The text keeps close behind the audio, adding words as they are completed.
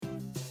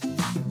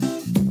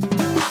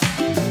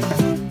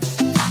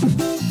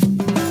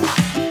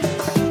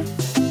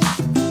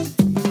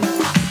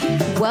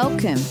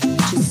Welcome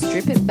to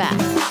Strip It Back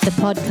the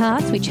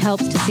podcast which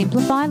helps to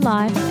simplify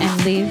life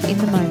and live in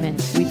the moment.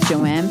 with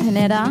Joanne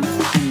Panetta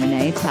and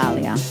Renee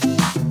Talia.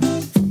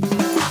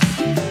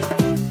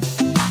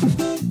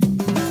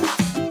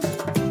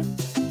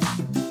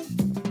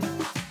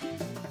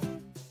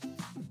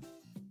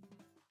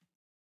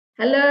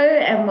 Hello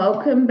and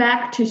welcome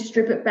back to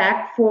Strip It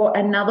Back for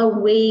another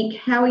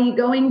week. How are you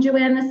going,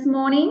 Joanne, this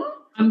morning?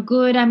 I'm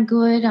good. I'm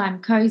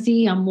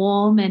cozy, I'm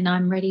warm, and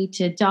I'm ready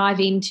to dive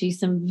into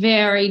some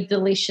very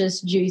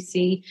delicious,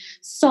 juicy,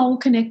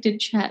 soul-connected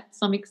chats.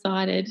 I'm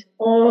excited.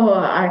 Oh,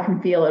 I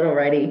can feel it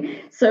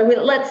already. So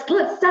let's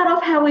start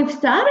off how we've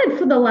started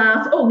for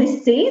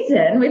this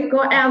season. We've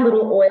got our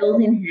little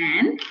oils in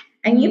hand,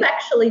 and you've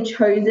actually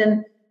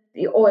chosen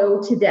the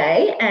oil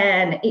today,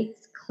 and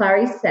it's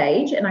clary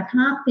sage. And I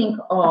can't think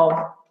of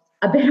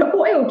a better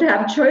oil to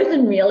have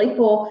chosen really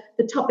for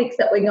the topics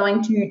that we're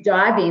going to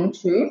dive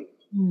into.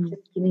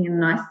 Just giving it a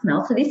nice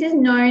smell. So this is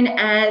known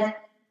as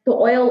the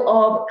oil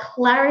of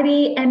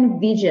clarity and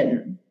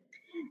vision.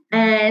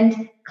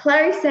 And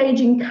clary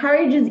sage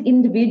encourages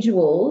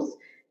individuals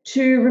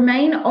to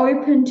remain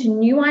open to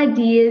new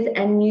ideas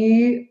and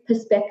new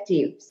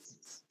perspectives.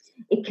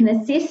 It can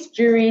assist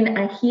during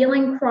a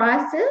healing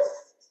crisis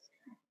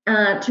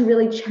to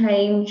really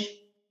change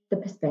the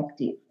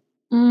perspective.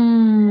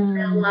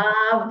 I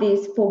love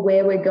this for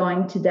where we're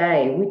going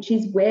today, which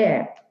is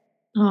where?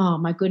 Oh,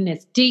 my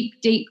goodness. Deep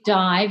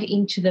dive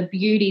into the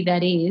beauty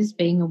that is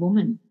being a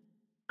woman.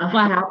 Wow.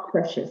 How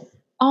precious.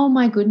 Oh,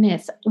 my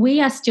goodness.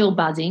 We are still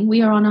buzzing.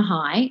 We are on a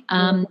high.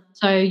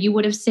 So you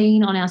would have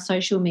seen on our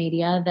social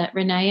media that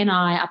Renee and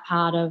I are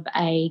part of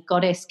a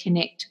Goddess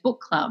Connect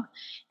book club,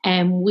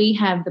 and we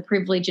have the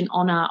privilege and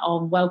honour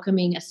of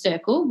welcoming a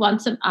circle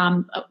once a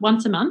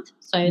month.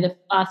 So the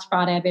last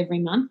Friday of every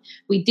month,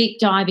 we deep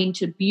dive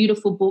into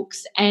beautiful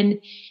books,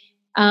 and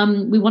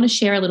we want to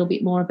share a little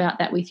bit more about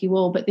that with you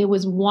all. But there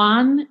was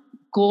one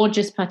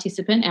gorgeous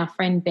participant, our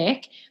friend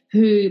Beck,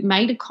 who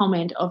made a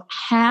comment of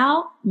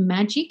how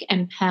magic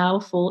and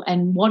powerful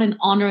and what an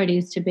honour it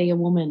is to be a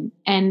woman.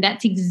 And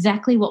that's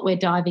exactly what we're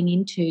diving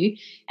into.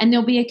 And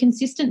there'll be a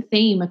consistent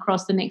theme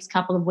across the next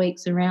couple of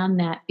weeks around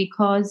that,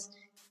 because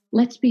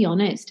let's be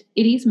honest,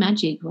 it is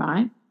magic,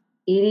 right?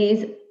 It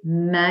is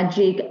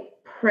magic,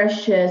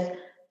 precious,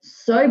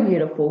 so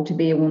beautiful to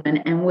be a woman,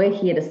 and we're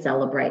here to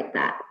celebrate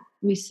that.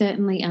 We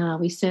certainly are.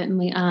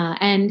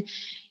 And,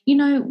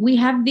 we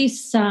have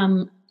this,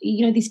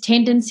 this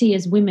tendency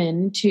as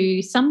women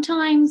to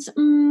sometimes,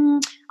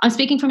 I'm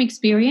speaking from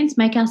experience,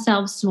 make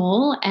ourselves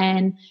small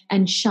and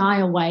shy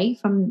away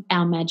from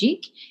our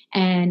magic.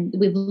 And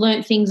we've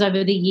learnt things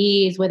over the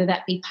years, whether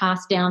that be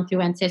passed down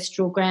through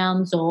ancestral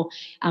grounds or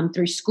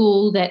through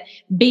school, that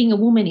being a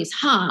woman is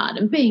hard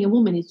and being a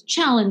woman is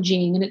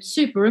challenging and it's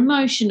super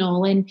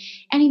emotional. And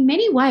in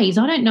many ways,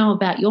 I don't know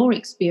about your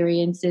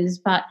experiences,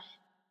 but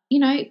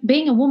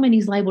being a woman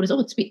is labelled as,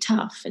 it's a bit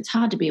tough. It's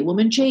hard to be a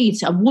woman.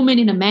 Geez, a woman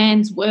in a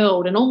man's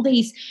world, and all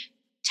these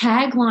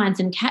taglines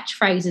and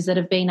catchphrases that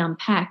have been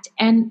unpacked.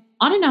 And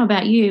I don't know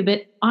about you,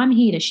 but I'm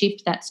here to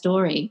shift that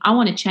story. I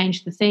want to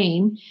change the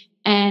theme,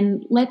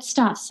 and let's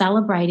start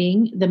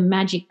celebrating the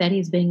magic that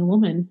is being a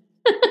woman.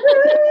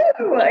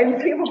 Well,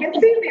 people can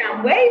see me,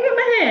 I'm waving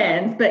my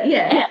hands. But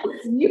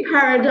it's a new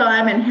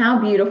paradigm, and how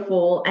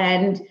beautiful.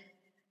 And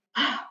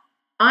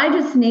I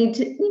just need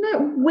to,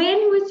 when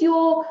was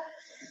your...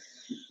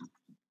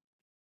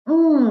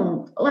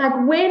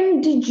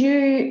 when did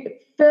you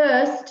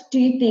first, do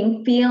you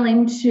think, feel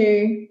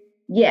into,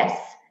 yes,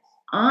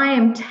 I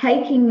am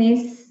taking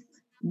this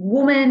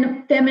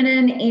woman,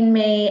 feminine in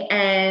me,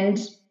 and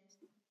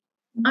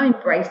I'm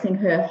embracing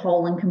her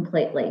whole and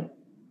completely?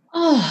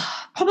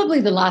 Oh,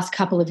 probably the last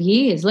couple of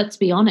years, let's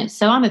be honest.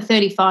 So I'm a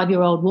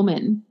 35-year-old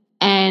woman,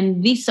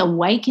 and this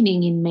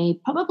awakening in me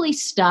probably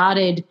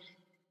started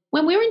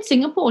when we were in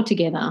Singapore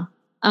together.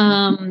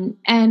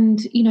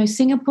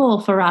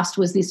 Singapore for us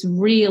was this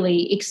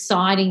really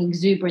exciting,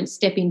 exuberant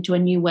step into a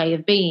new way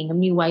of being, a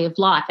new way of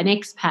life, an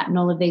expat and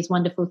all of these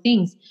wonderful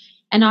things.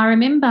 And I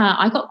remember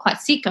I got quite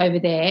sick over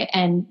there,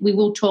 and we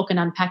will talk and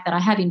unpack that. I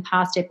have in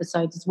past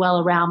episodes as well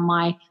around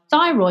my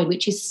thyroid,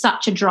 which is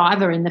such a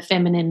driver in the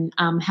feminine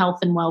health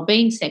and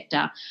wellbeing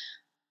sector.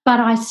 But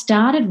I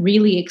started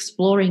really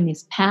exploring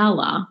this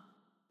power.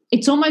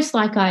 It's almost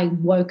like I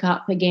woke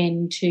up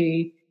again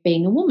to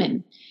being a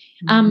woman.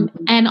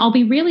 And I'll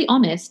be really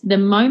honest, the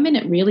moment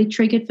it really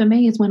triggered for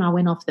me is when I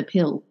went off the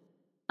pill,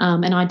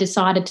 and I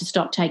decided to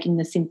stop taking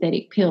the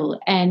synthetic pill.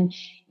 And,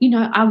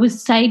 I would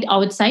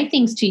say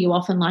things to you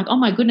often like, oh,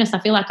 my goodness, I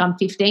feel like I'm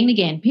 15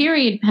 again,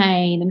 period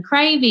pain and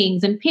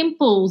cravings and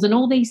pimples and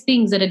all these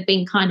things that had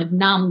been kind of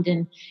numbed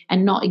and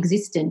not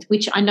existent,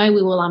 which I know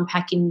we will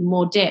unpack in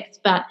more depth.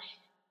 But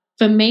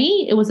for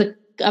me, it was a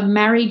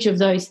marriage of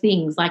those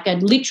things, like a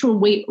literal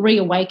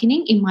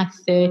reawakening in my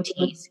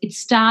 30s. It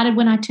started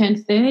when I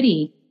turned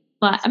 30.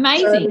 But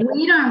amazing. So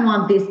we don't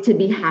want this to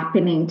be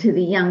happening to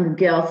the younger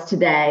girls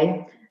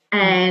today.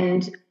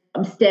 And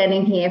I'm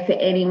standing here for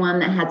anyone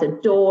that has a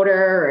daughter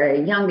or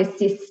a younger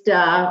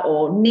sister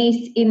or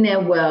niece in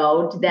their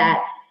world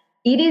that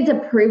it is a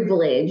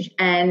privilege.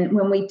 And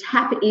when we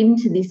tap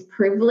into this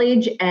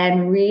privilege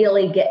and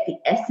really get the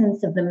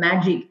essence of the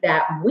magic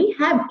that we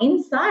have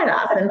inside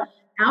us, and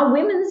our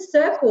women's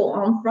circle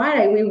on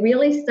Friday, we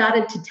really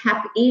started to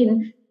tap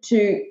in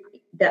to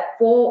that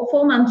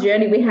 4-month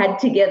journey we had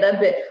together.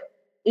 But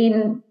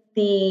in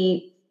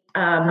the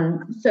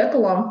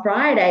circle on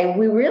Friday,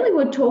 we really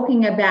were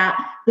talking about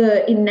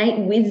the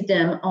innate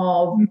wisdom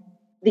of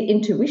the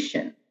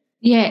intuition.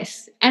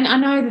 Yes. And I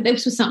know that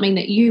this was something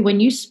that when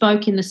you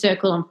spoke in the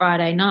circle on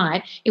Friday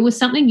night, it was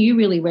something you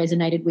really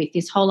resonated with,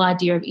 this whole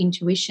idea of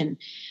intuition.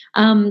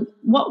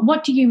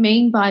 What do you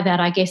mean by that,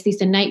 I guess, this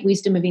innate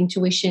wisdom of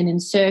intuition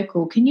and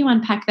circle? Can you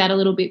unpack that a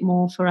little bit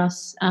more for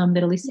us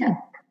that are listening? Yeah.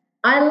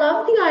 I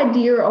love the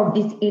idea of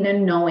this inner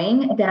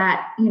knowing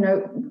that,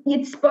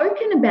 it's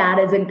spoken about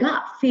as a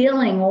gut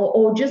feeling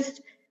or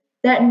just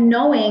that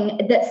knowing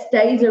that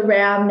stays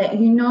around that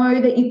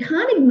that you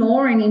can't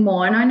ignore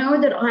anymore. And I know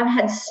that I've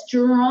had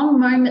strong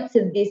moments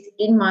of this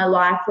in my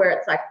life where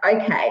it's like,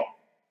 okay,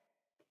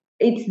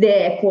 it's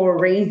there for a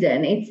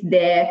reason. It's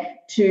there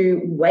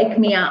to wake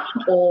me up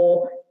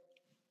or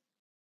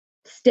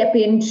step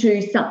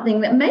into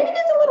something that maybe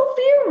there's a little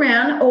fear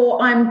around,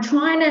 or I'm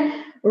trying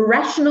to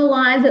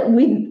rationalize it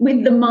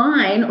with the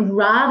mind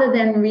rather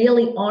than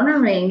really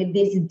honoring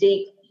this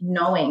deep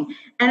knowing.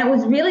 And it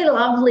was really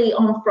lovely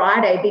on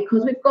Friday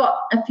because we've got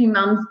a few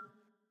mums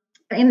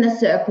in the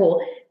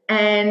circle,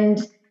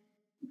 and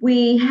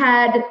we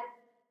had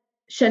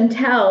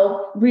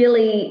Chantel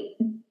really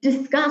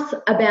discuss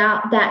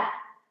about that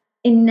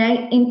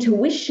innate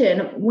intuition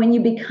when you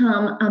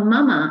become a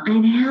mama,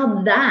 and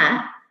how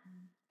that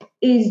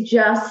is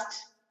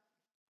just,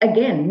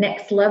 again,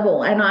 next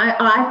level. And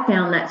I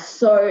found that,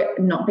 so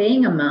not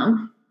being a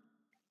mum,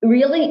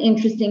 really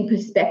interesting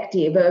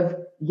perspective of,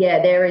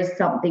 there is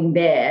something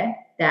there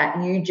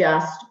that you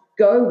just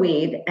go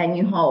with and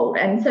you hold.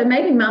 And so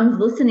maybe mums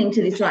listening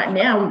to this right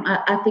now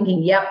are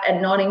thinking, yep,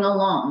 and nodding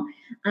along.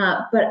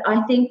 But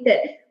I think that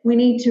we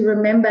need to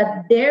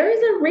remember there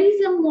is a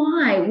reason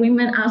why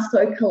women are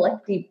so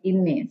collective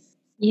in this.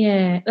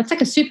 Yeah, that's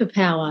like a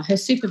superpower. Her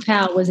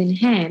superpower was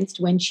enhanced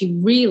when she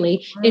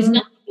really, there's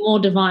nothing more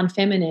divine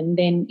feminine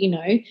than,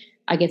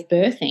 I guess,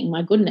 birthing.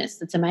 My goodness,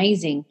 that's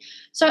amazing.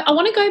 So I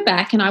want to go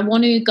back and I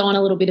want to go on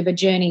a little bit of a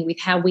journey with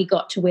how we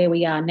got to where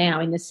we are now,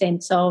 in the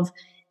sense of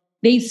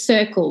these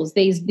circles,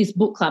 this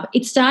book club.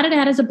 It started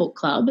out as a book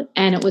club,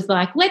 and it was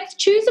like, let's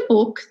choose a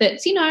book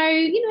that's,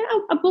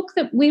 a book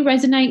that we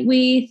resonate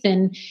with,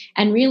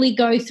 and really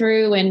go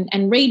through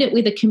and read it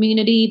with a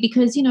community,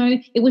 because,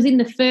 it was in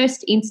the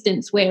first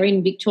instance where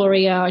in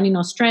Victoria and in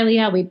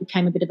Australia we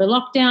became a bit of a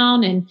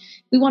lockdown, and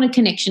we wanted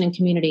connection and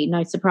community.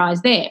 No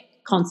surprise there.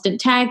 Constant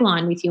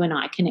tagline with you and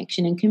I,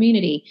 connection and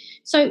community.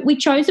 So we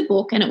chose a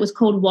book, and it was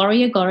called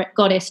Warrior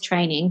Goddess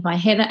Training by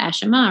Heather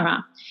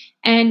Ashamara.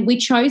 And we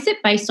chose it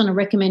based on a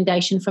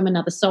recommendation from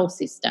another soul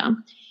sister.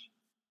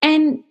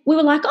 And we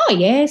were like, oh,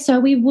 yeah, so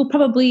we will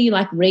probably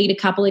read a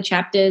couple of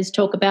chapters,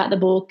 talk about the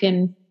book,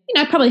 and,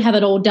 probably have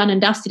it all done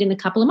and dusted in a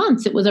couple of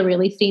months. It was a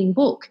really thin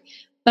book.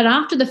 But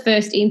after the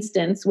first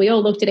instance, we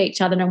all looked at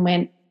each other and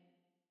went,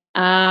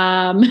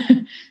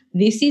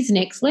 this is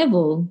next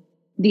level.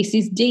 This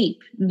is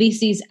deep.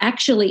 This is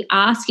actually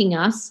asking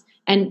us,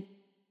 and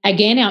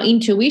again, our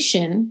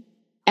intuition,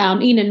 our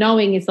inner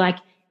knowing is like,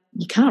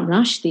 you can't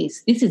rush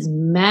this. This is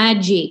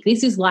magic.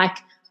 This is like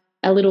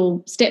a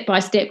little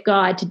step-by-step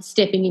guide to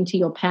stepping into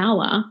your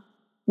power.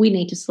 We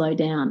need to slow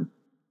down.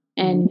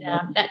 And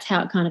that's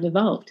how it kind of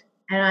evolved.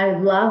 And I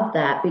love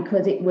that,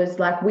 because it was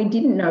like we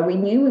didn't know. We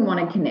knew we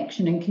wanted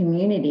connection and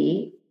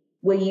community.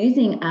 We're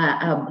using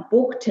a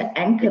book to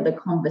anchor the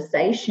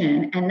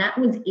conversation, and that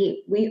was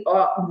it. We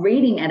are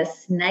reading at a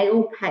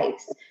snail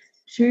pace,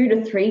 2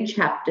 to 3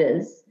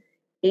 chapters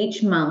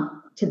each month,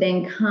 to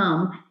then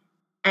come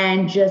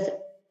and just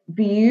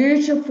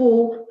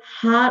beautiful,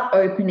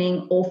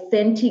 heart-opening,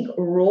 authentic,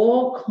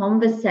 raw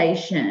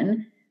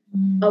conversation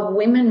of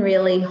women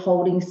really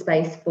holding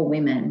space for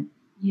women,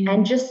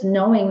 and just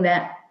knowing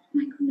that, oh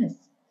my goodness,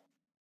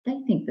 they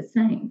think the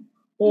same.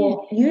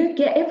 Or you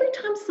get, every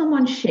time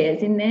someone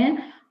shares in there,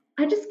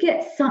 I just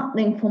get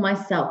something for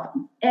myself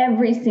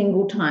every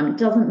single time. It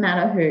doesn't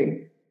matter who.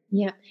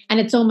 Yeah, and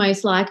it's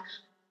almost like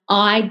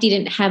I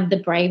didn't have the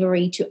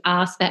bravery to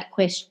ask that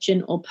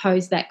question or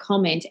pose that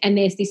comment, and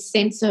there's this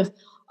sense of,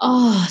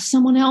 oh,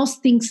 someone else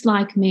thinks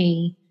like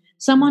me.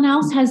 Someone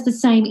else has the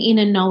same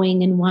inner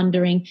knowing and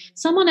wondering.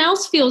 Someone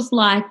else feels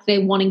like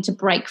they're wanting to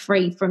break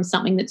free from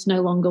something that's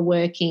no longer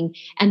working.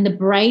 And the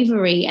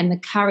bravery and the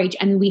courage,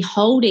 and we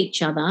hold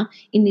each other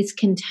in this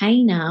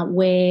container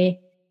where,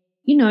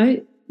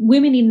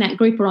 women in that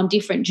group are on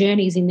different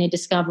journeys in their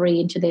discovery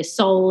into their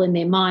soul and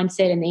their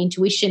mindset and their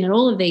intuition and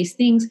all of these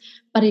things,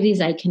 but it is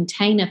a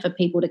container for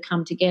people to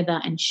come together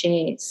and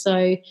share.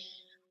 So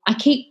I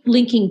keep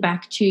linking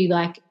back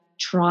to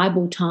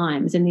tribal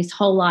times and this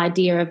whole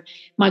idea of,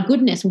 my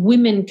goodness,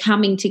 women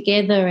coming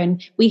together,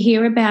 and we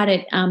hear about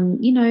it,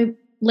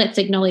 let's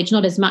acknowledge,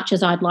 not as much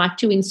as I'd like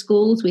to in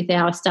schools with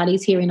our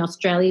studies here in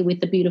Australia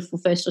with the beautiful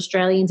First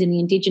Australians in the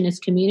Indigenous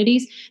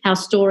communities, how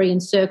story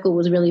and circle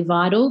was really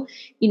vital.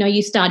 You know,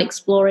 you start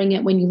exploring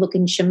it when you look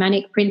in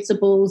shamanic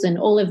principles and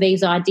all of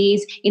these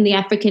ideas in the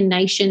African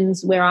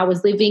nations where I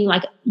was living,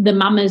 like the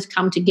mamas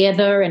come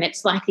together and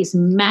it's like this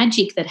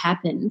magic that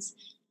happens.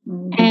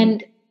 Mm-hmm.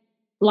 And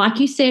like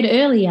you said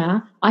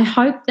earlier, I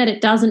hope that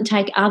it doesn't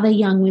take other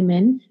young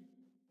women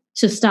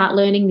to start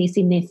learning this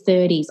in their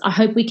 30s. I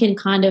hope we can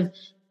kind of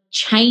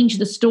change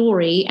the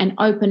story and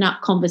open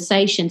up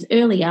conversations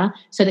earlier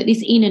so that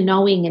this inner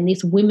knowing and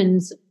this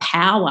women's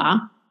power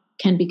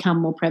can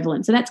become more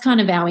prevalent. So that's kind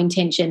of our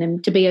intention,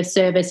 and to be of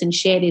service and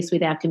share this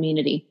with our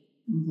community.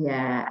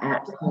 Yeah,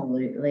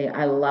 absolutely.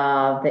 I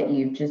love that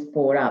you've just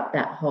brought up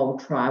that whole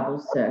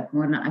tribal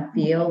circle, and I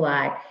feel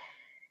like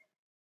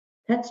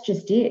that's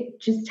just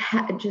it. Just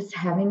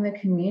having the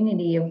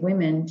community of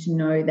women to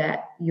know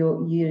that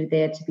you're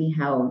there to be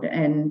held.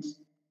 And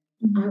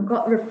I've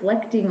got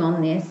reflecting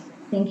on this,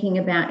 thinking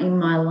about in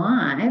my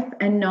life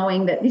and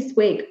knowing that this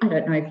week, I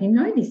don't know if you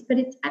know this, but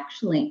it's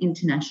actually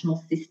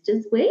International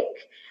Sisters Week.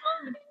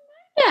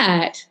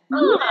 Yeah.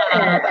 So,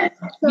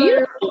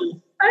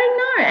 beautiful.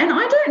 I know. And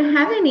I don't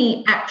have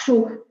any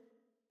actual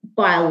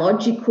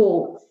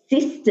biological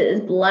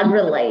sisters, blood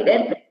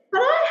related,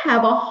 but I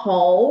have a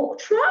whole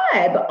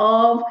tribe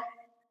of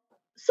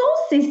soul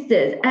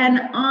sisters.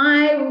 And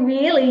I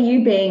really,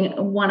 you being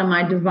one of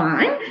my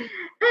divine,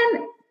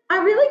 and I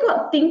really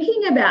got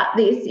thinking about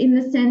this in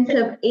the sense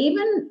of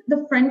even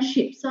the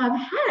friendships I've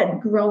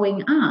had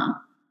growing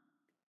up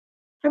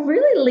have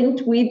really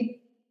linked with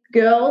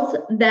girls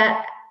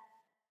that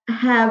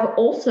have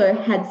also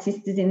had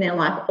sisters in their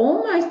life,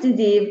 almost as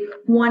if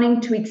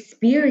wanting to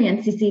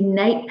experience this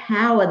innate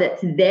power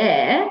that's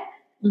there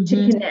to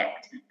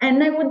connect.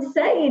 And they would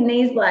say in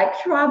these like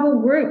tribal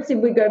groups, if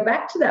we go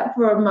back to that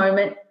for a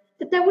moment,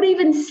 that they would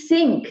even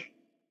sync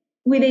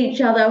with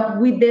each other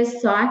with their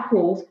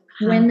cycles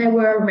when they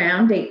were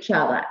around each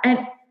other. And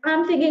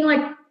I'm thinking,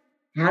 like,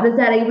 how does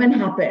that even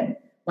happen?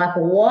 Like,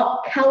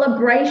 what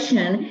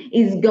calibration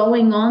is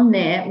going on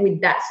there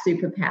with that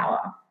superpower?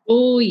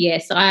 Oh,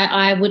 yes.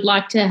 I would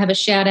like to have a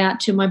shout out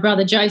to my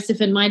brother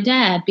Joseph and my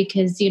dad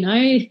because, you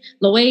know,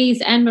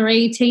 Louise,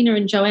 Anne-Marie, Tina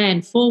and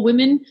Joanne, 4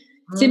 women,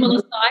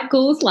 similar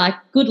cycles, like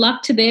good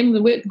luck to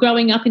them. We're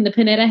growing up in the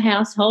Panetta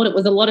household. It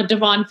was a lot of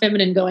divine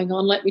feminine going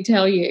on, let me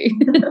tell you.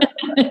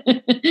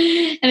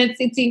 And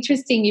it's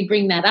interesting you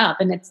bring that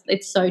up, and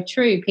it's so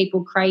true.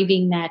 People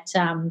craving that,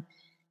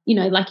 you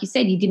know, like you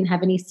said, you didn't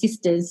have any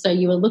sisters, so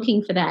you were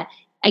looking for that.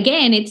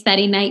 Again, it's that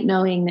innate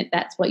knowing that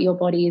that's what your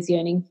body is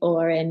yearning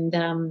for, and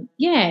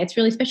yeah, it's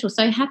really special.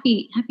 So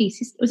happy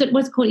sister.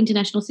 Was it called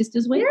International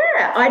Sisters Week?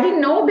 Yeah, I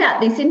didn't know about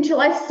this until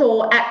I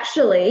saw.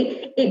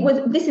 Actually, it was.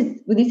 This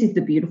is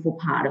the beautiful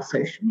part of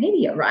social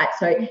media, right?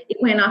 So it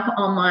went up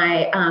on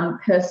my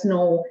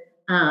personal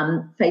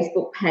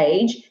Facebook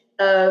page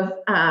of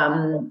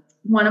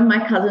one of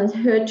my cousins.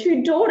 Her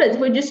 2 daughters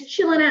were just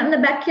chilling out in the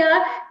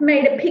backyard,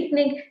 made a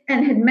picnic,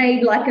 and had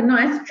made like a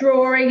nice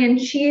drawing and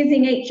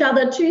cheersing each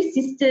other, 2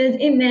 sisters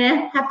in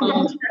there, happy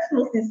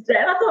International Sister.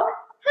 And I thought,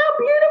 how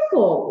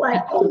beautiful!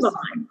 Like,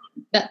 awesome.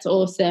 That's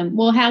awesome.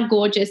 Well, how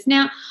gorgeous.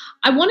 Now,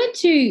 I wanted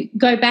to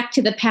go back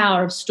to the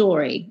power of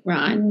story,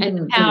 right, and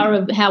the power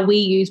of how we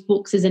use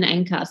books as an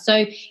anchor.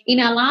 So, in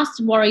our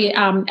last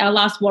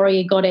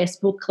Warrior Goddess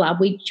book club,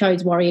 we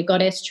chose Warrior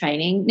Goddess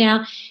training.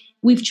 Now,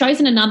 we've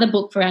chosen another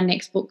book for our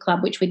next book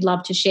club, which we'd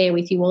love to share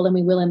with you all, and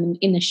we will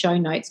in the show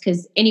notes,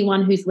 because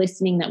anyone who's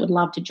listening that would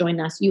love to join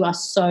us, you are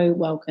so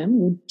welcome.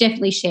 We'll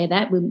definitely share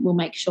that. We'll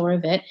make sure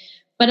of it.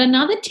 But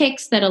another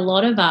text that a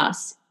lot of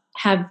us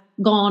have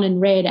gone and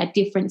read at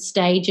different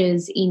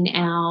stages in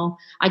our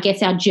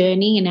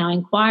journey and our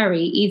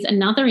inquiry is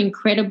another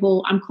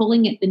incredible, I'm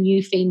calling it the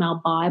New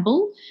Female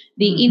Bible,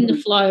 the In the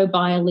Flow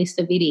by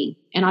Alyssa Vitti.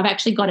 And I've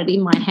actually got it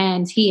in my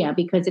hands here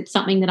because it's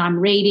something that I'm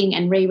reading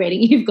and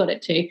rereading. You've got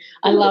it too.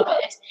 I love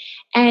it.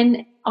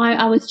 And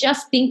I was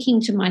just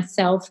thinking to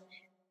myself,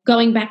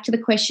 going back to the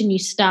question you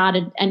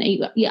started and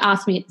you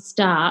asked me at the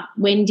start,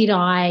 when did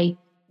I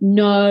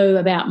know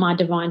about my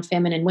divine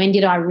feminine? When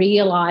did I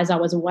realize I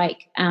was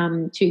awake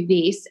to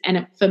this?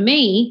 And for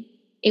me,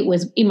 it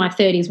was in my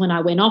 30s when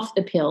I went off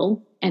the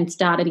pill and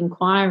started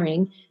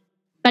inquiring.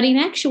 But in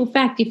actual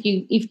fact, if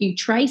you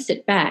trace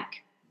it back,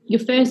 your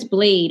first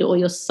bleed or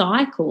your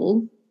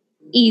cycle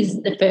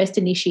is the first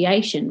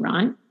initiation,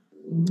 right?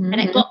 And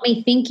it got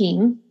me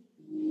thinking,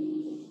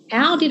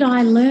 how did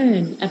I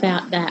learn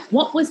about that?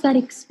 What was that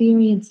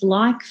experience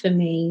like for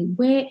me?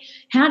 Where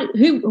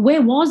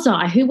was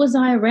I? Who was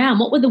I around?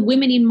 What were the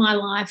women in my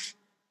life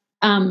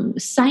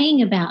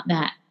saying about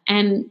that?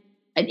 And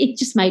it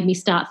just made me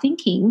start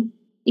thinking,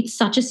 it's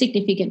such a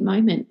significant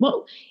moment.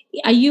 What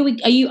are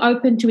you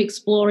open to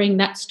exploring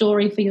that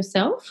story for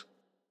yourself?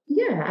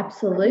 Yeah,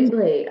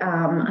 absolutely.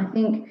 I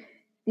think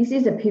this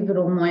is a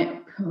pivotal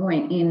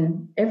point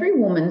in every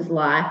woman's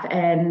life.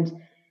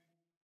 And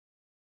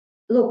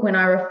look, when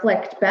I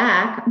reflect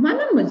back, my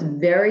mum was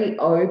very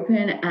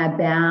open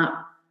about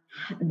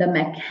the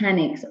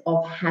mechanics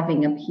of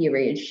having a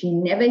period. She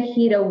never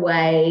hid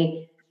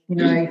away,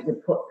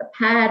 you put the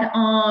pad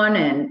on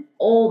and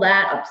all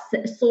that.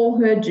 I saw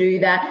her do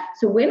that.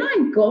 So when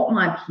I got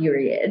my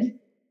period,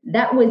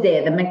 that was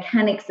there, the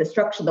mechanics, the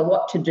structure, the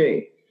what to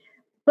do.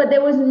 But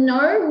there was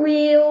no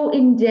real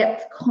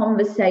in-depth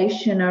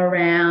conversation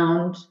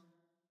around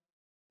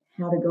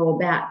how to go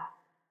about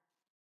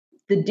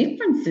the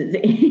differences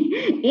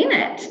in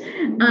it.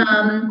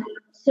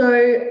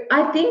 So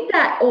I think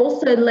that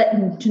also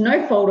led to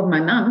no fault of my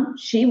mum.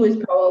 She was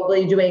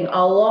probably doing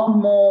a lot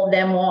more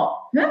than what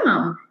her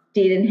mum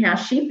did and how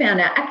she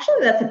found out.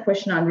 Actually, that's a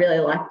question I'd really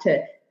like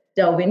to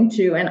delve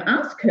into and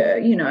ask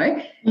her,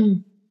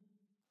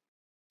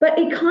 But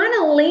it kind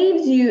of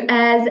leaves you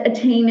as a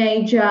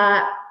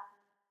teenager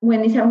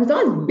when this happened, because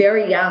I was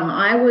very young.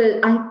 I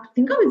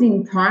think I was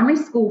in primary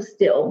school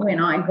still when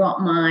I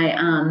got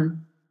my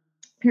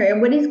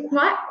period, when he's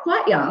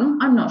quite young.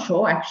 I'm not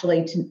sure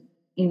actually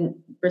in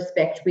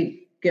respect with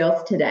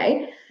girls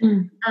today.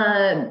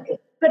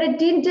 But it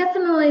did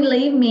definitely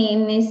leave me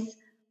in this,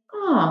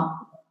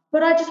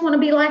 but I just want to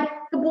be like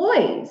the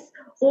boys,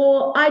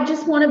 or I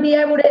just want to be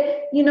able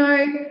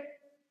to,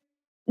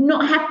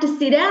 not have to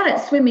sit out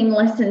at swimming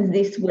lessons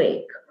this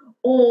week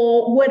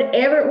or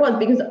whatever it was,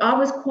 because I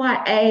was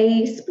quite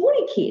a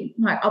sporty kid.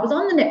 Like I was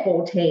on the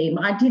netball team,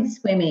 I did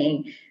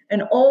swimming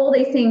and all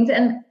these things,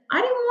 and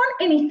I didn't want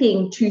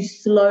anything to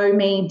slow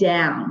me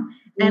down.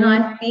 And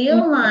I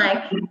feel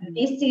like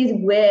this is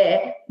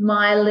where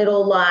my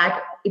little,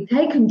 if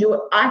they can do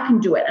it, I can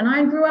do it. And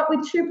I grew up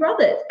with two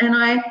brothers, and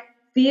I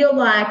feel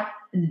like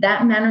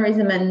that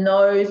mannerism and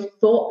those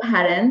thought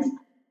patterns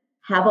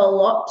have a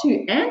lot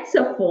to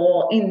answer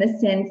for, in the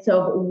sense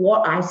of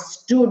what I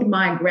stood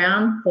my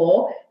ground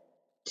for,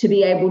 to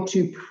be able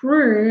to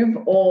prove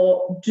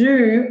or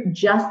do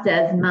just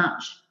as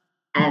much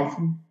as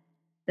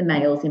the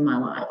males in my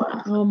life.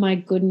 Oh my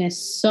goodness,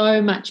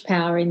 so much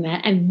power in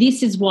that. And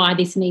this is why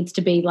this needs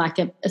to be like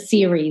a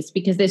series,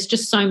 because there's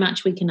just so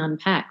much we can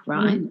unpack,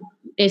 right?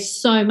 There's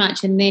so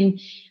much. And then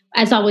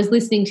as I was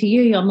listening to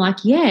you, I'm like,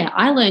 yeah,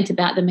 I learned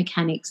about the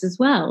mechanics as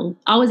well.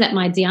 I was at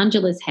my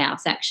D'Angela's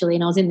house actually,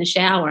 and I was in the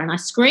shower and I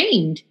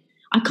screamed.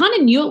 I kind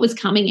of knew it was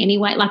coming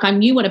anyway. Like I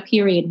knew what a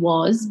period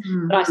was,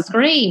 but I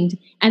screamed.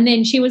 And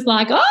then she was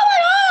like, oh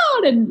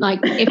my God. And like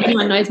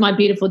everyone knows my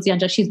beautiful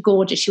D'Angela, she's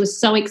gorgeous. She was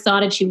so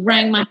excited. She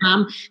rang my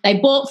mum. They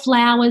bought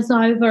flowers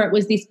over. It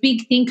was this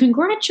big thing.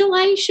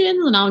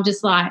 Congratulations. And I was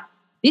just like,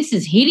 this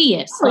is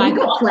hideous. Oh, you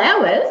got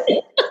flowers?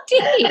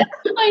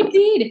 I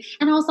did.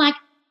 And I was like,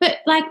 but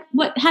like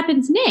what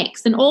happens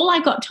next? And all I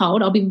got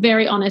told, I'll be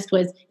very honest,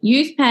 was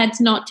use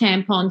pads, not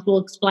tampons. We'll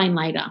explain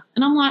later.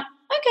 And I'm like,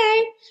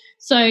 okay.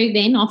 So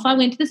then off I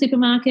went to the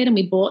supermarket and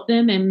we bought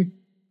them, and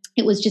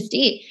it was just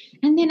it.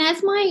 And then I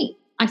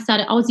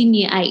was in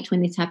year 8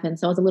 when this happened,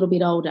 so I was a little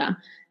bit older.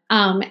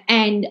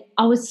 And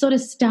I was sort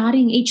of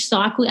starting each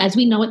cycle. As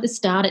we know at the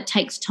start, it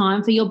takes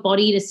time for your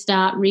body to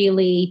start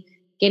really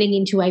getting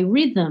into a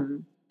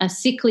rhythm, a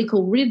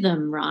cyclical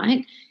rhythm,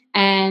 right?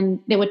 And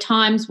there were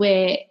times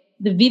where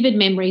the vivid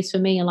memories for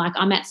me are like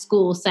I'm at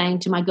school saying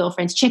to my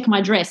girlfriends, check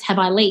my dress, have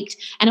I leaked?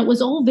 And it was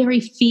all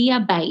very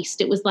fear-based.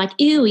 It was like,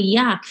 ew,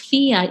 yuck,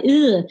 fear,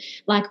 ugh.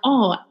 Like,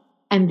 oh,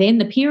 and then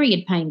the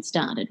period pain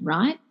started,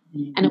 right?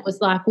 And it was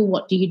like, well,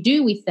 what do you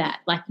do with that?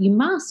 Like you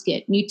mask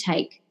it, you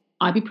take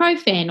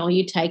ibuprofen or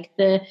you take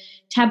the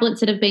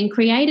tablets that have been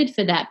created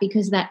for that,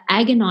 because that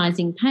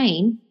agonizing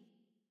pain.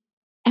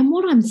 And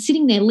what I'm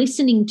sitting there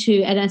listening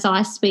to, and as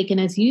I speak and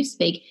as you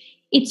speak,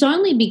 it's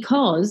only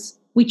because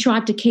we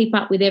tried to keep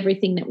up with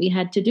everything that we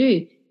had to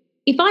do.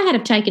 If I had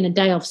have taken a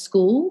day off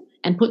school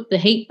and put the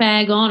heat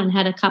bag on and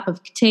had a cup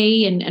of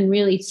tea and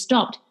really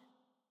stopped,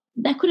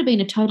 that could have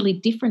been a totally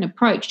different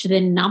approach to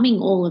then numbing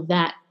all of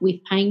that with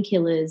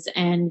painkillers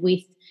and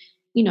with,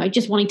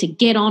 just wanting to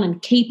get on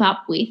and keep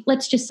up with,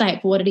 let's just say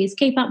it for what it is,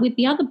 keep up with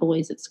the other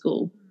boys at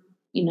school,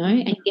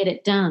 and get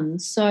it done.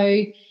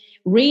 So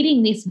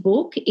reading this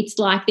book, it's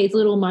like these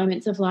little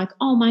moments of like,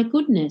 oh my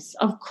goodness,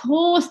 of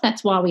course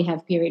that's why we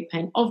have period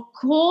pain. Of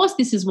course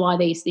this is why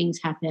these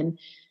things happen.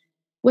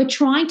 We're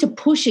trying to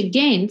push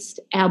against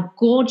our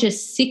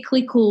gorgeous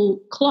cyclical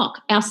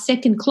clock, our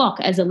second clock,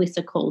 as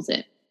Alyssa calls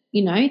it.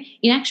 In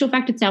actual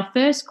fact, it's our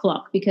first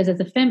clock, because as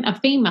a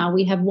female,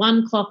 we have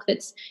one clock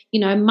that's,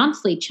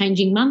 monthly,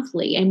 changing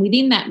monthly. And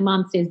within that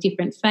month, there's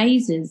different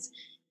phases.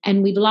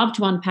 And we'd love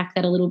to unpack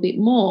that a little bit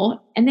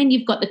more. And then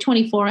you've got the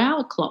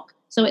 24-hour clock.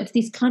 So it's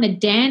this kind of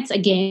dance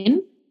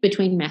again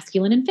between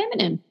masculine and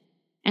feminine.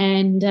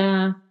 And,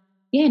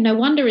 no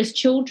wonder as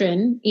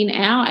children in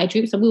our age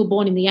group, so we were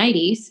born in the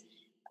 80s,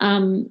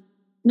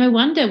 no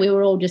wonder we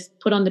were all just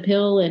put on the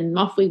pill and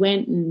off we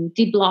went and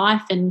did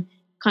life and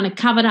kind of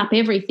covered up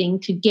everything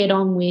to get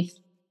on with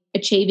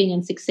achieving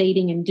and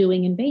succeeding and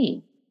doing and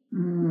being.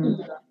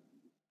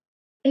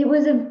 It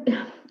was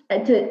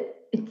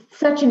it's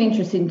such an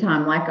interesting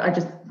time. Like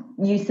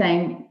you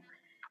saying,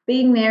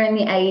 being there in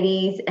the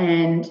 80s,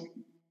 and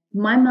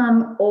my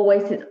mum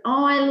always says,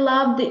 oh, I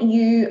love that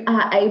you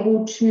are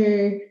able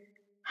to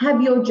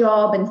have your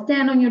job and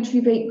stand on your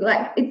 2 feet.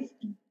 Like, it's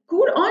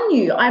good on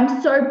you.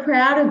 I'm so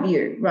proud of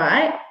you,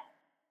 right?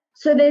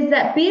 So there's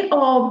that bit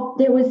of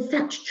there was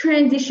such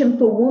transition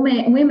for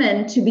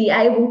women to be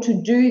able to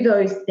do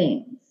those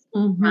things,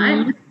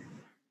 right?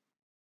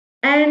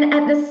 And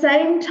at the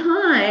same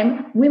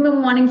time,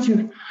 women wanting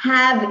to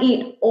have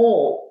it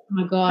all. Oh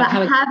my God.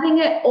 But having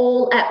it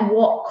all at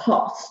what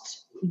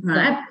cost,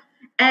 right?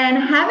 And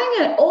having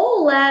it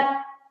all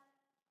at,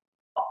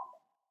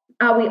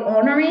 are we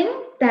honoring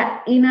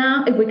that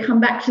inner, if we come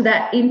back to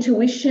that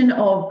intuition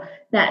of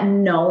that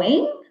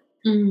knowing?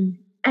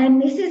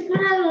 And this is what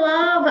I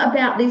love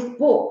about this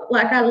book.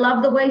 Like, I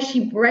love the way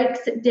she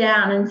breaks it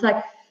down, and it's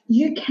like,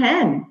 you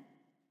can,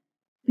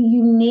 but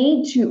you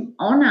need to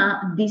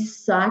honor this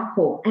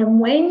cycle. And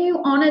when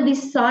you honor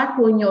this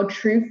cycle in your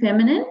true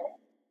feminine,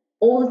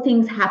 all the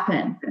things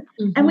happen.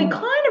 And we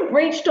kind of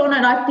reached on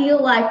it, I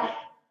feel like,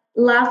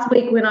 last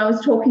week when I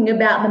was talking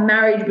about the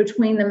marriage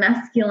between the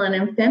masculine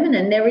and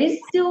feminine. There is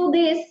still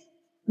this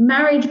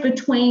marriage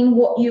between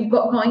what you've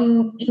got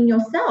going in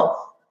yourself.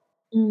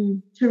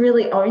 To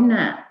really own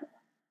that.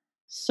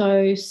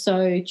 So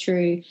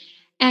true.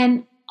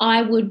 And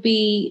I would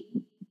be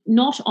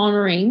not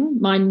honouring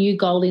my new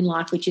goal in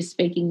life, which is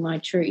speaking my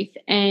truth.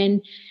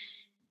 And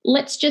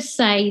let's just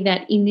say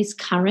that in this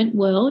current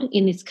world,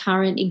 in this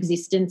current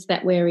existence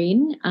that we're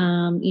in,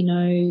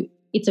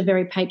 it's a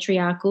very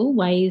patriarchal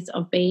ways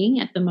of being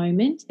at the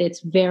moment.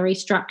 It's very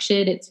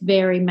structured. It's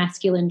very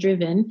masculine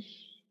driven.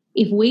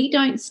 If we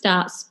don't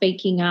start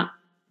speaking up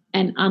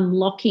and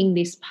unlocking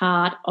this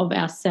part of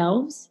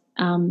ourselves,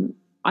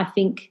 I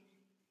think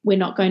we're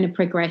not going to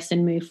progress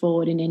and move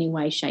forward in any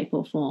way, shape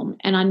or form.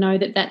 And I know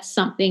that that's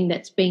something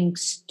that's been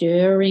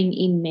stirring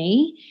in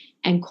me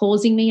and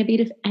causing me a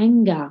bit of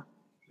anger.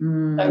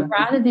 So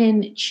rather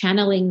than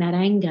channeling that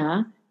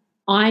anger,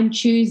 I'm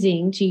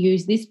choosing to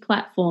use this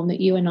platform that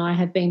you and I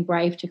have been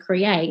brave to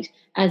create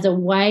as a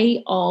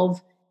way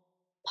of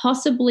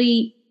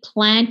possibly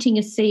planting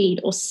a seed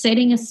or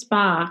setting a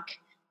spark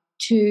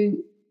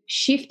to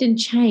shift and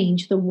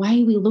change the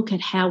way we look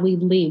at how we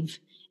live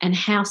and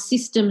how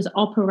systems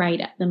operate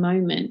at the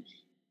moment.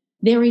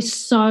 There is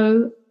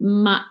so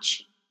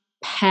much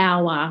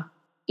power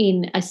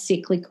in a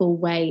cyclical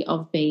way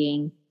of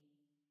being.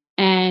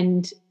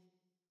 And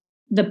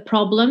the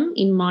problem,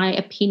 in my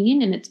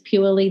opinion, and it's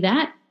purely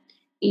that,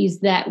 is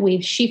that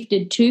we've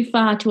shifted too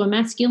far to a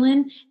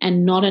masculine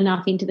and not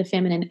enough into the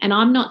feminine. And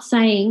I'm not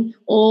saying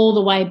all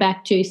the way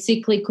back to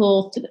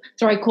cyclical, to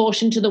throw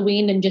caution to the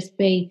wind and just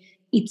be,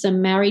 it's a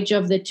marriage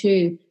of the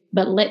two.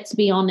 But let's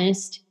be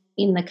honest,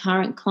 in the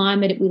current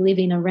climate we live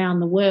in around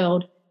the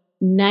world,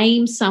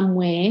 name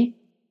somewhere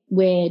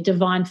where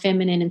divine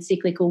feminine and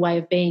cyclical way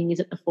of being is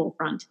at the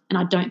forefront. And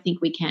I don't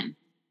think we can.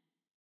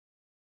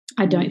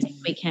 I don't think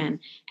we can.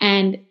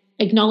 And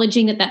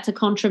acknowledging that that's a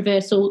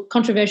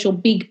controversial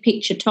big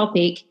picture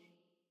topic,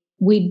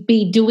 we'd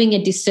be doing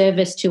a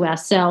disservice to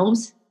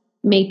ourselves,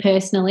 me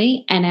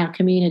personally, and our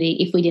community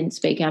if we didn't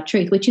speak our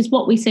truth, which is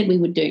what we said we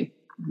would do.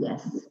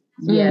 Yes.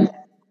 Yes.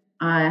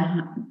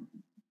 I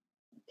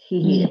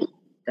hear you.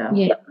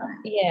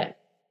 Yeah.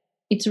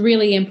 It's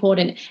really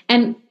important.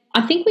 And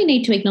I think we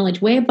need to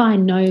acknowledge we're by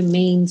no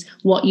means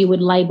what you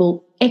would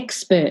label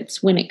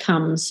experts when it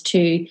comes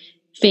to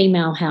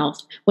female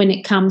health, when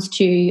it comes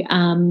to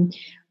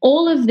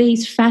all of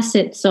these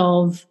facets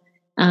of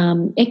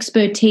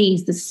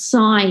expertise, the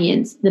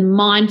science, the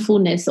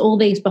mindfulness, all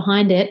these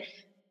behind it.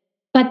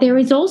 But there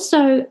is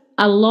also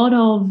a lot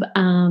of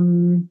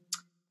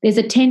there's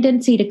a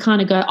tendency to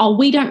kind of go, oh,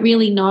 we don't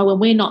really know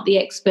and we're not the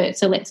experts,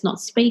 so let's not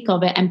speak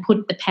of it and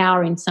put the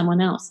power in someone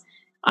else.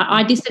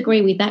 I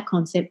disagree with that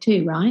concept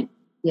too, right?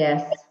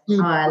 Yes.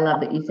 Oh, I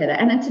love that you said it.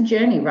 And it's a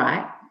journey,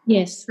 right?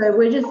 Yes. So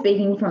we're just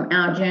speaking from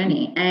our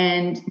journey,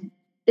 and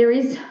there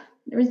is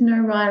no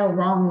right or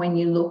wrong when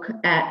you look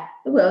at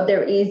the world.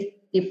 There is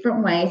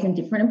different ways and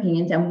different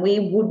opinions, and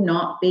we would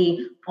not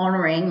be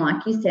honouring,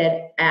 like you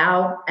said,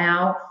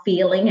 our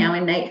feeling, our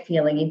innate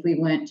feeling if we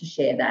weren't to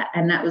share that.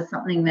 And that was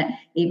something that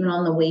even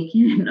on the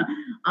weekend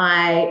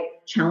I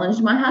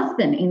challenged my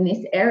husband in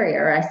this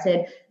area. I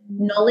said,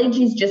 knowledge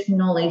is just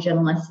knowledge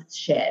unless it's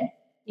shared.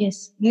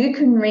 Yes. You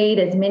can read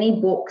as many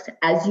books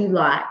as you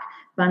like,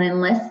 but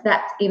unless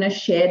that's in a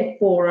shared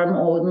forum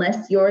or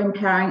unless you're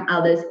empowering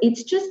others,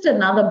 it's just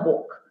another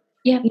book,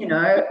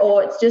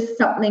 or it's just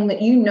something that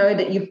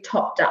that you've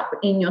topped up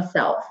in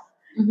yourself.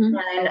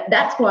 And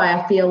that's why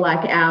I feel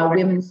like our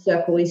women's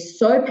circle is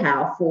so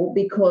powerful,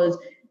 because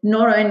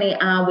not only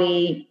are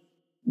we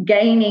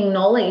gaining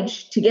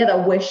knowledge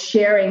together, we're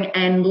sharing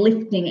and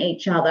lifting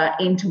each other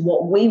into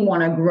what we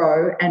want to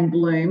grow and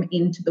bloom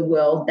into the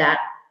world that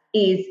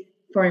is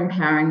for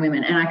empowering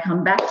women. And I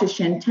come back to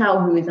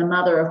Chantel, who is a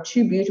mother of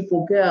two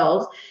beautiful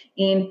girls,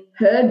 in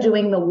her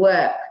doing the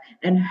work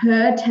and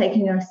her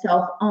taking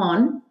herself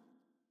on.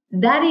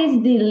 That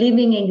is the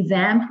living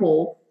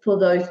example for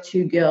those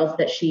two girls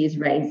that she is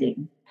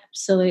raising.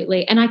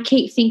 Absolutely. And I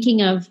keep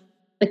thinking of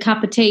the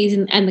cup of teas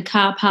and the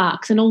car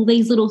parks and all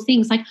these little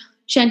things. Like,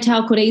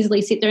 Chantal could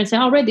easily sit there and say,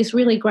 I read this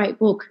really great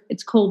book.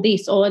 It's called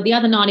this. Or the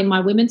other night in my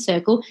women's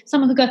circle,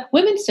 someone could go,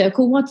 women's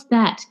circle, what's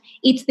that?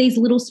 It's these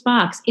little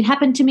sparks. It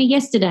happened to me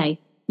yesterday,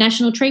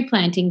 National Tree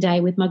Planting Day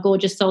with my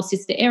gorgeous soul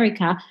sister,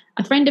 Erica.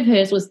 A friend of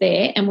hers was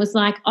there and was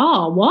like,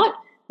 oh, what?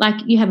 Like,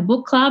 you have a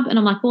book club? And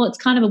I'm like, well, it's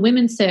kind of a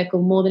women's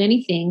circle more than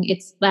anything.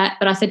 It's that.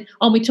 But I said,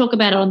 oh, we talk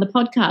about it on the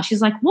podcast.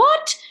 She's like,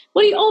 what?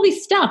 What are you, all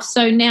this stuff?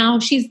 So now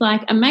she's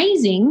like,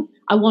 amazing.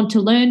 I want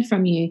to learn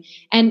from you.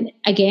 And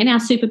again, our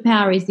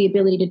superpower is the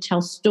ability to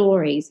tell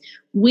stories.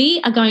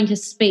 We are going to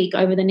speak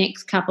over the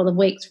next couple of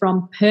weeks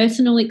from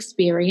personal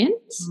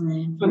experience,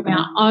 from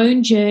our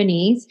own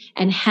journeys,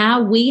 and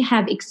how we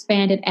have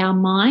expanded our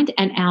mind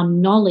and our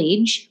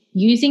knowledge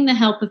using the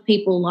help of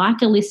people like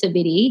Alyssa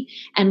Vitti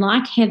and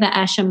like Heather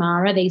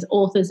Ashamara, these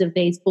authors of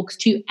these books,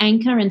 to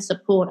anchor and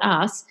support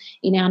us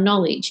in our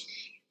knowledge.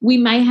 We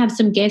may have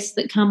some guests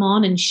that come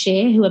on and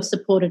share who have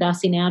supported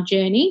us in our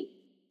journey,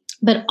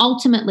 but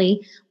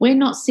ultimately we're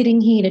not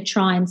sitting here to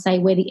try and say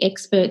we're the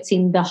experts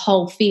in the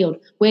whole field.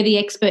 We're the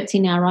experts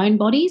in our own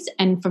bodies,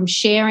 and from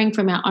sharing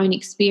from our own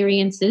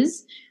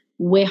experiences,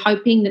 we're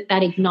hoping that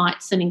that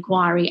ignites an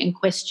inquiry and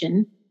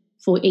question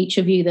for each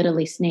of you that are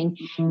listening.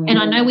 And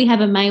I know we have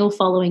a male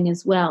following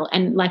as well.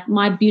 And like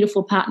my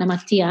beautiful partner,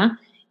 Mattia,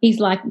 he's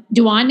like,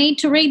 do I need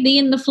to read the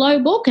In the Flow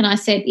book? And I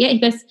said, yeah. He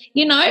goes,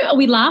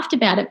 we laughed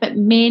about it, but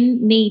men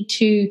need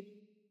to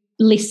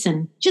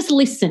listen. Just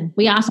listen.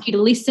 We ask you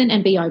to listen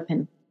and be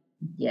open.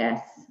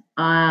 Yes.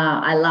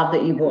 I love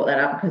that you brought that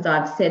up, because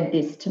I've said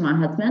this to my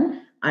husband.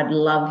 I'd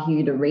love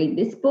you to read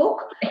this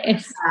book.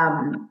 Yes.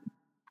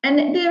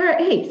 And there are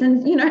heaps, and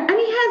and he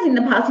has in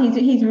the past.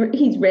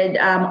 He's read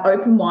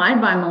Open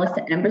Wide by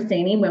Melissa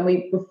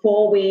Ambrosini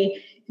before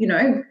we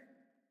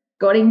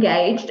got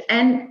engaged.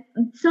 And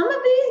some of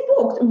these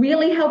books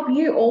really help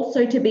you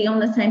also to be on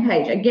the same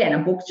page. Again, a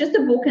book's just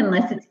a book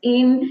unless it's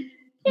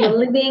you're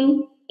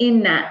living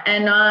in that.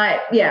 And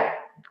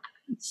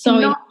so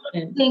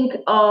important. Think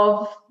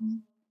of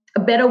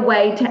a better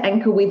way to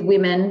anchor with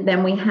women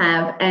than we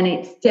have, and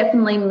it's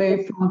definitely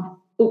moved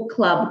from book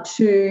club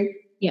to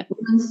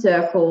women's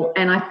circle.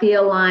 And I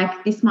feel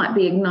like this might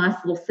be a nice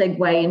little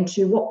segue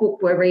into what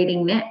book we're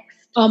reading next.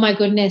 Oh my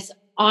goodness,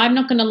 I'm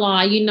not going to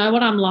lie. You know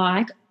what I'm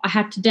like? I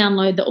had to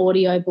download the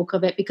audio book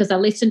of it because I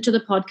listened to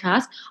the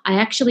podcast. I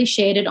actually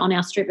shared it on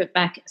our Strip It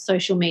Back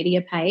social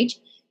media page.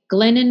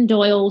 Glennon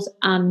Doyle's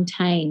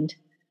Untamed.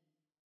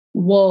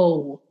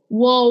 Whoa.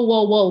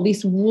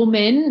 This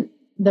woman,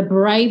 the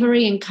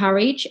bravery and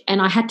courage,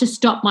 and I had to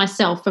stop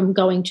myself from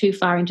going too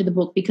far into the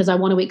book because I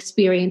want to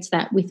experience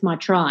that with my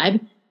tribe.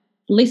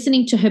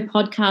 Listening to her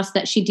podcast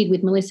that she did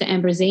with Melissa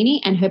Ambrosini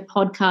and her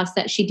podcast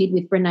that she did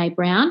with Brené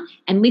Brown,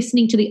 and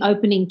listening to the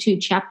opening 2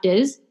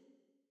 chapters,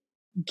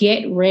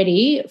 get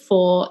ready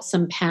for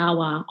some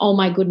power. Oh,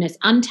 my goodness.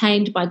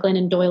 Untamed by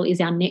Glennon Doyle is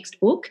our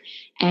next book,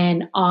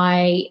 and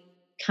I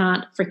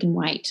can't freaking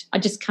wait. I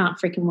just can't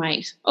freaking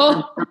wait.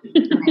 Oh.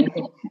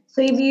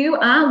 So if you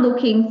are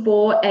looking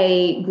for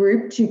a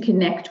group to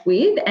connect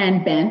with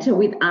and banter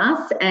with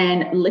us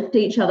and lift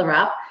each other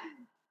up,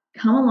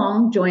 come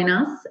along, join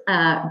us.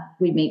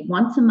 We meet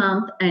once a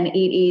month, and it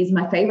is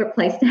my favourite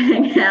place to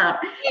hang out,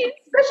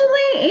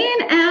 especially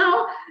in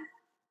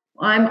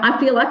I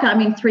feel like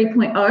I'm in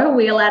 3.0. Are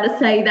we allowed to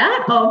say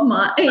that of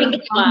my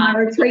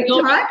retreat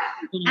time?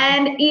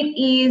 And it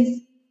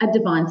is a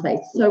divine space.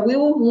 So we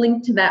will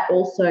link to that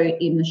also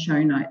in the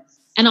show notes.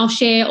 And I'll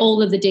share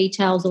all of the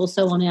details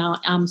also on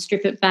our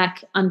Strip It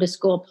Back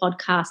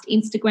 _podcast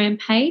Instagram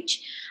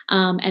page,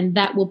 and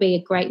that will be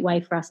a great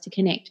way for us to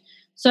connect.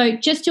 So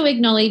just to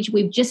acknowledge,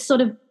 we've just sort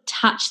of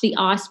touched the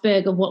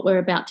iceberg of what we're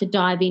about to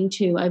dive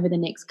into over the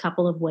next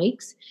couple of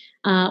weeks.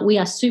 We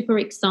are super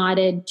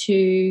excited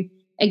to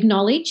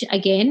acknowledge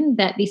again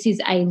that this is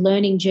a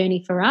learning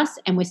journey for us,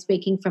 and we're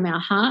speaking from our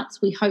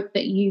hearts. We hope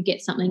that you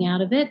get something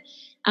out of it.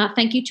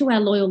 Thank you to our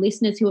loyal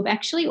listeners who have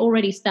actually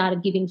already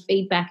started giving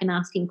feedback and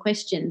asking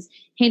questions,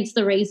 hence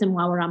the reason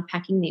why we're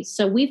unpacking this.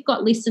 So we've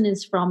got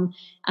listeners from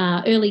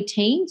early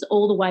teens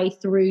all the way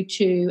through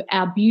to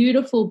our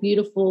beautiful,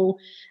 beautiful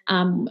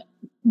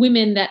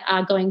women that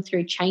are going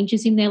through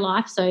changes in their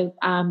life. So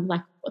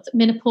like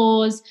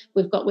menopause,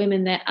 we've got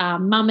women that are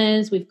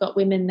mamas, we've got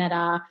women that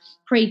are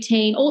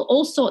preteen,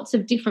 all sorts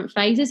of different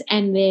phases,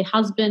 and their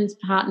husbands,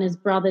 partners,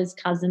 brothers,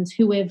 cousins,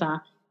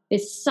 whoever.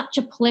 There's such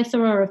a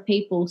plethora of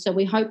people. So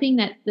we're hoping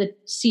that the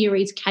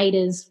series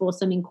caters for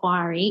some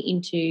inquiry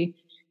into,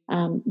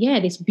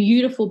 this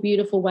beautiful,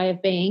 beautiful way of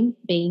being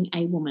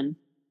a woman.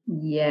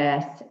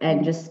 Yes,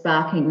 and just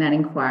sparking that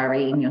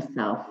inquiry in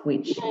yourself,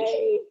 which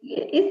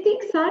is the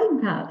exciting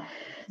part.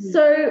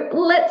 So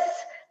let's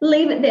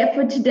leave it there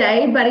for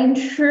today, but in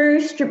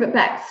true Strip It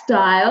Back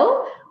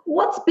style,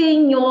 what's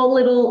been your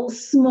little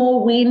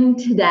small win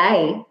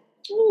today?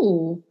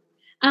 Ooh.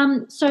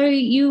 So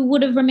you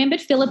would have remembered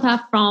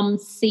Philippa from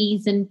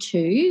season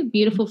 2,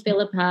 beautiful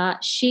Philippa.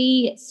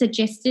 She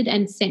suggested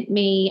and sent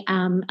me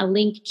a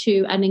link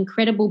to an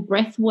incredible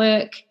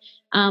breathwork,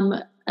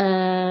 online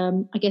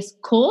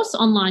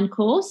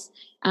course.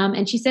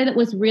 And she said it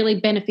was really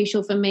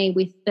beneficial for me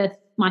with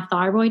my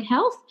thyroid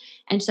health.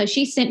 And so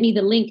she sent me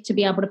the link to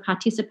be able to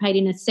participate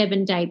in a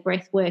 7-day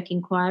breathwork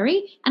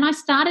inquiry. And I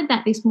started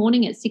that this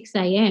morning at 6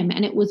 a.m.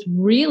 and it was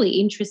really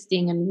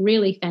interesting and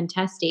really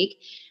fantastic.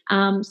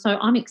 So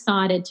I'm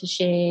excited to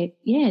share,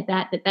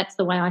 that's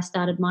the way I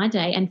started my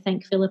day, and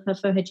thank Philippa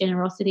for her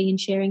generosity in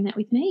sharing that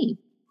with me.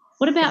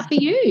 What about for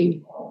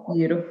you?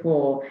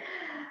 Beautiful.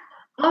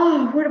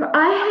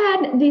 I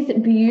had this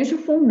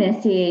beautiful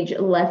message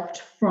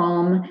left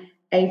from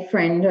a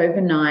friend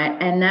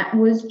overnight, and that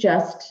was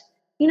just,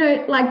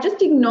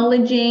 just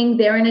acknowledging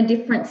they're in a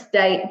different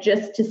state,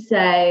 just to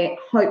say,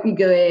 hope you're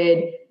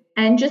good,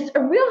 and just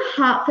a real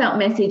heartfelt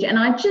message. And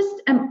I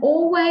just am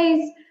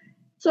always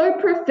so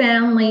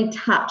profoundly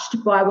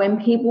touched by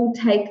when people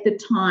take the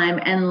time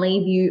and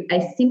leave you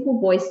a simple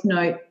voice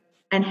note,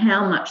 and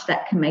how much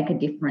that can make a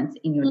difference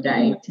in your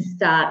day to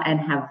start and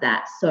have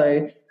that.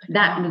 So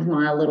that was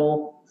my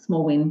little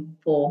small win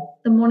for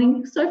the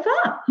morning so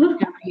far.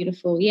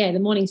 Beautiful. Yeah,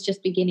 the morning's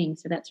just beginning,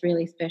 so that's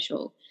really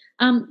special.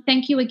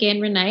 Thank you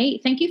again,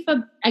 Renee. Thank you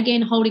for,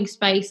 again, holding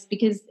space,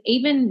 because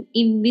even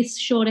in this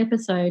short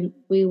episode,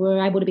 we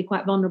were able to be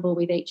quite vulnerable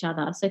with each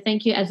other. So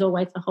thank you, as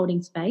always, for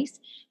holding space.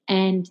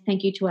 And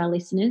thank you to our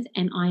listeners.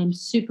 And I am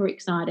super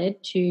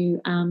excited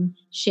to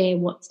share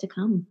what's to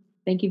come.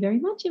 Thank you very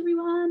much,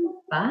 everyone.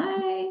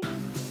 Bye.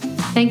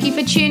 Thank you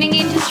for tuning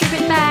in to Strip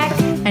It Back.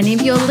 And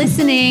if you're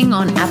listening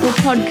on Apple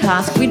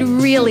Podcasts, we'd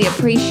really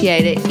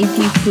appreciate it if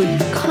you could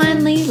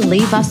kindly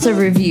leave us a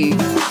review.